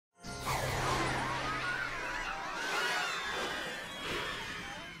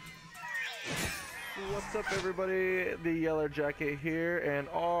What's up, everybody? The Yellow Jacket here, and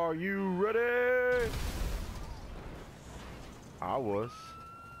are you ready? I was.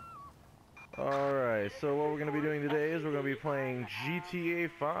 Alright, so what we're going to be doing today is we're going to be playing GTA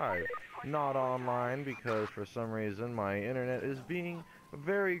 5. Not online, because for some reason my internet is being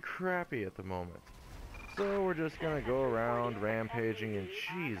very crappy at the moment. So we're just going to go around rampaging, and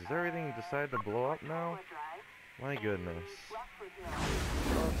jeez, has everything decided to blow up now? My goodness.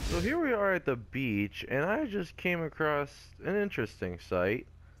 So here we are at the beach, and I just came across an interesting sight.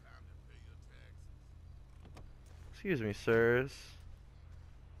 Excuse me, sirs.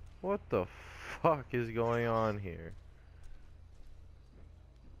 What the fuck is going on here?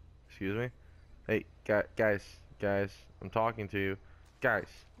 Excuse me? Hey, guys, I'm talking to you. Guys,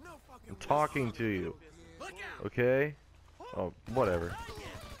 I'm talking to you. Okay? Oh, whatever.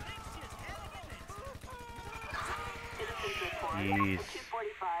 Jeez.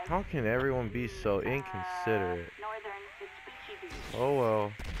 How can everyone be so inconsiderate? Oh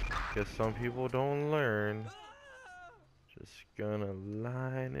well. Guess some people don't learn. Just gonna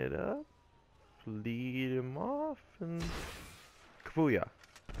line it up, lead him off, and kabooyah.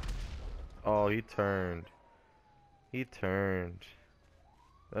 Oh, he turned. He turned.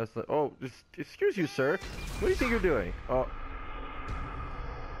 That's the. Oh, excuse you, sir. What do you think you're doing? Oh.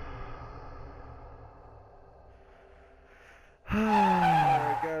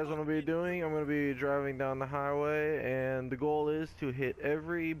 Alright, guys, what I'm gonna be doing, I'm gonna be driving down the highway, and the goal is to hit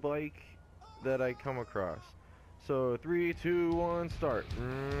every bike that I come across. So 3, 2, 1, start.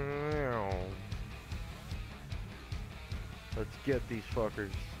 Let's get these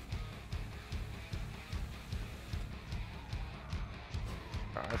fuckers.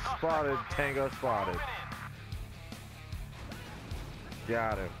 Spotted, Tango spotted.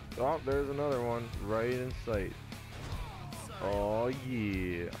 Got him. Oh, there's another one right in sight. Oh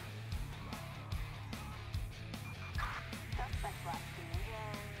yeah.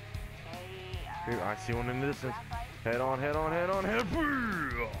 Here, I see one in the distance. Head on, head on, head on, head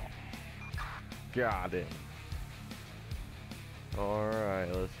on. Got him.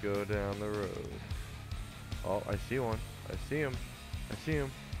 Alright, let's go down the road. Oh, I see one. I see him. I see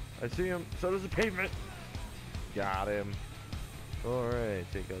him. I see him. So does the pavement. Got him.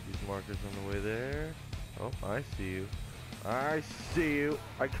 Alright, take out these markers on the way there. Oh, I see you. I see you.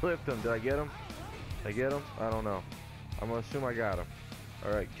 I clipped him. Did I get him? Did I get him? I don't know. I'm gonna assume I got him.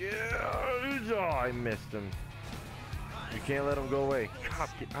 Alright. Oh, I missed him. You can't let him go away. Cop,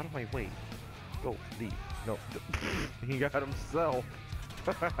 get out of my way. Go, leave. No. He got himself.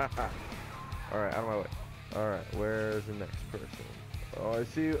 Alright, out of my way. Alright, where's the next person? Oh, I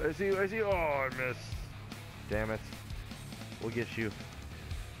see you. I see you. I see you. Oh, I missed. Damn it. We'll get you.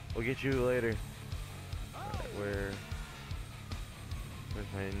 We'll get you later. Alright, where's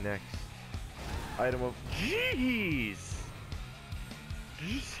my next item of... Jeez! Did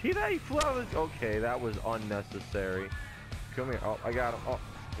you see that? He flew out of the... Okay, that was unnecessary. Come here. Oh, I got him. Oh,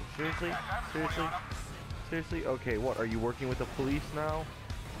 seriously? Seriously? Seriously? Okay, what? Are you working with the police now?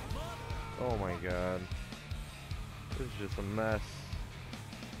 Oh my god. This is just a mess.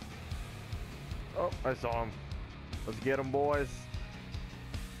 Oh, I saw him. Let's get him, boys.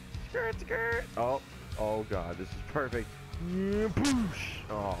 Skirt, skirt. Oh, oh god, this is perfect. Boosh.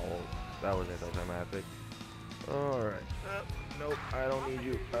 Oh, that was anticlimactic. Alright. Nope, I don't need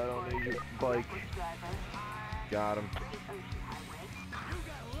you. I don't need you. Bike. Got him.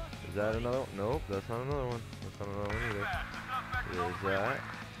 Is that another one? Nope, that's not another one. That's not another one either. Is that?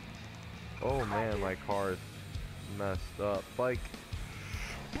 Oh man, my car is messed up. Bike.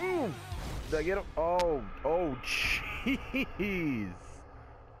 Boom! Did I get him? Oh, oh, jeez.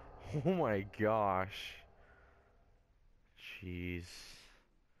 Oh my gosh. Jeez.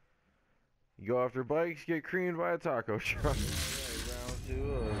 You go after bikes, get creamed by a taco truck. Right, round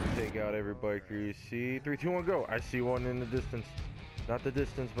 2. Take out every biker you see. 3, 2, 1, go. I see one in the distance. Not the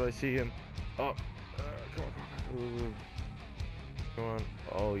distance, but I see him. Oh, come on. Come on.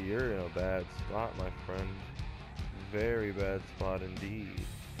 Oh, you're in a bad spot, my friend. Very bad spot indeed.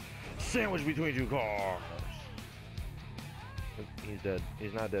 Sandwich between two cars. He's dead.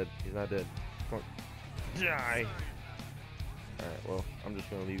 He's not dead. He's not dead. Come on. Die. Alright, well, I'm just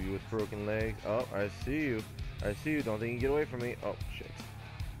gonna leave you with broken legs. Oh, I see you. I see you. Don't think you can get away from me. Oh, shit.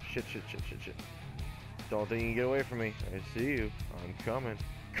 Shit, shit, shit, shit, shit. Don't think you can get away from me. I see you. I'm coming.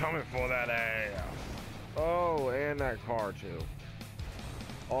 Coming for that ass. Oh, and that car, too.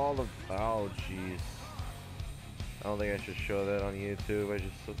 All of... Oh, jeez. I don't think I should show that on YouTube.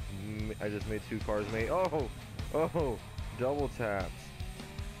 I just made 2 cars mate. Oh! Oh! Double taps.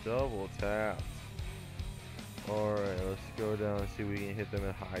 Double taps. Alright, let's go down and see if we can hit them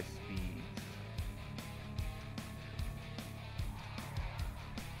at high speed.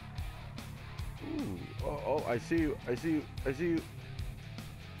 Oh, I see you. I see you. I see you.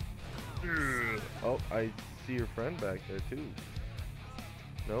 Oh, I see your friend back there too.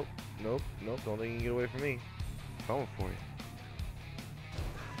 Nope, nope, nope. Don't think you can get away from me. I'm coming for you.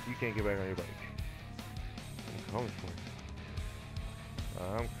 You can't get back on your bike. I'm coming for you.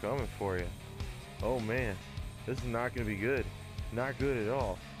 I'm coming for you. Oh man, this is not gonna be good. Not good at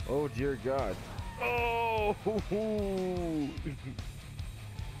all. Oh dear God. Oh,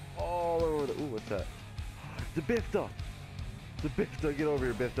 all over the. Ooh, what's that? The Bifta. The Bifta. Get over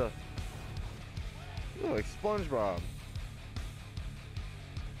here, Bifta. You look like SpongeBob.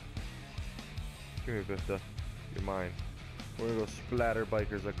 Come here, Bifta. You're mine. We're gonna go splatter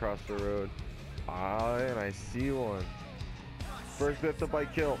bikers across the road. Ah, and I see one. First Bifta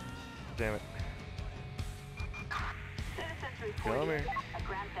bike kill. Damn it. Come here.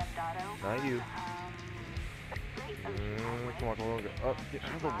 Not you. Come on, come on. Oh, get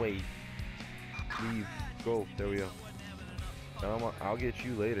out of the way. Leave. Go. There we go. Come on. I'll get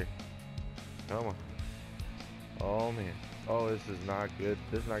you later. Come on. Oh, man. Oh, this is not good.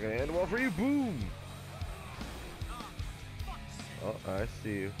 This is not going to end well for you. Boom. Oh, I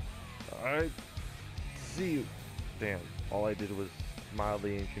see you. I see you. Damn. All I did was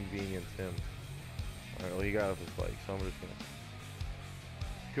mildly inconvenience him. Alright, well, he got off his bike, so I'm just going to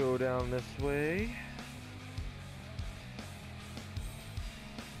go down this way.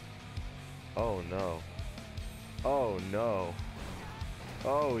 Oh no. Oh no.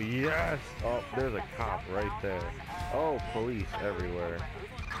 Oh yes. Oh, there's a cop right there. Oh, police everywhere.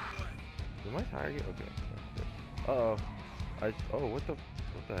 Did my tire get okay? Uh oh. Oh, what the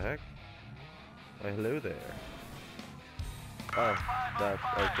heck? Hello there. Oh, that's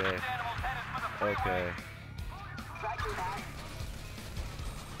okay. Okay.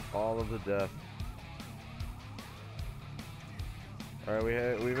 All of the death.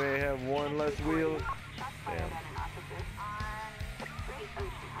 Alright, we may have one less wheel. Damn.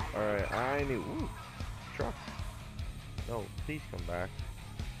 Alright, I need. Ooh, truck. No, please come back.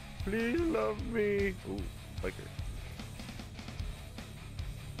 Please love me. Ooh, biker.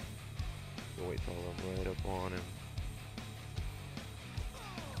 Go wait till I'm right up on him.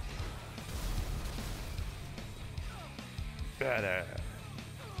 Badass.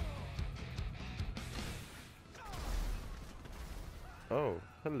 Oh,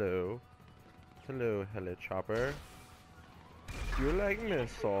 hello. Hello, chopper. You like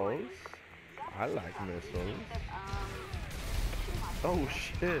missiles? I like missiles. Oh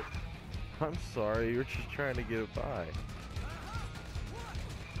shit. I'm sorry, you're just trying to get by.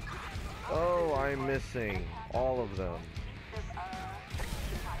 Oh, I'm missing all of them.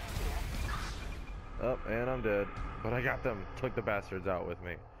 Oh, and I'm dead. But I got them. Took the bastards out with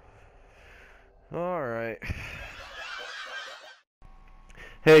me. Alright.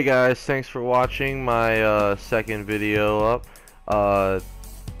 Hey guys, thanks for watching my second video up.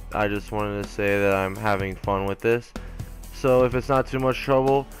 I just wanted to say that I'm having fun with this. So if it's not too much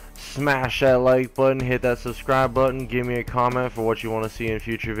trouble, smash that like button, hit that subscribe button, give me a comment for what you want to see in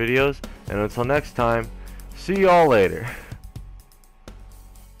future videos. And until next time, see y'all later.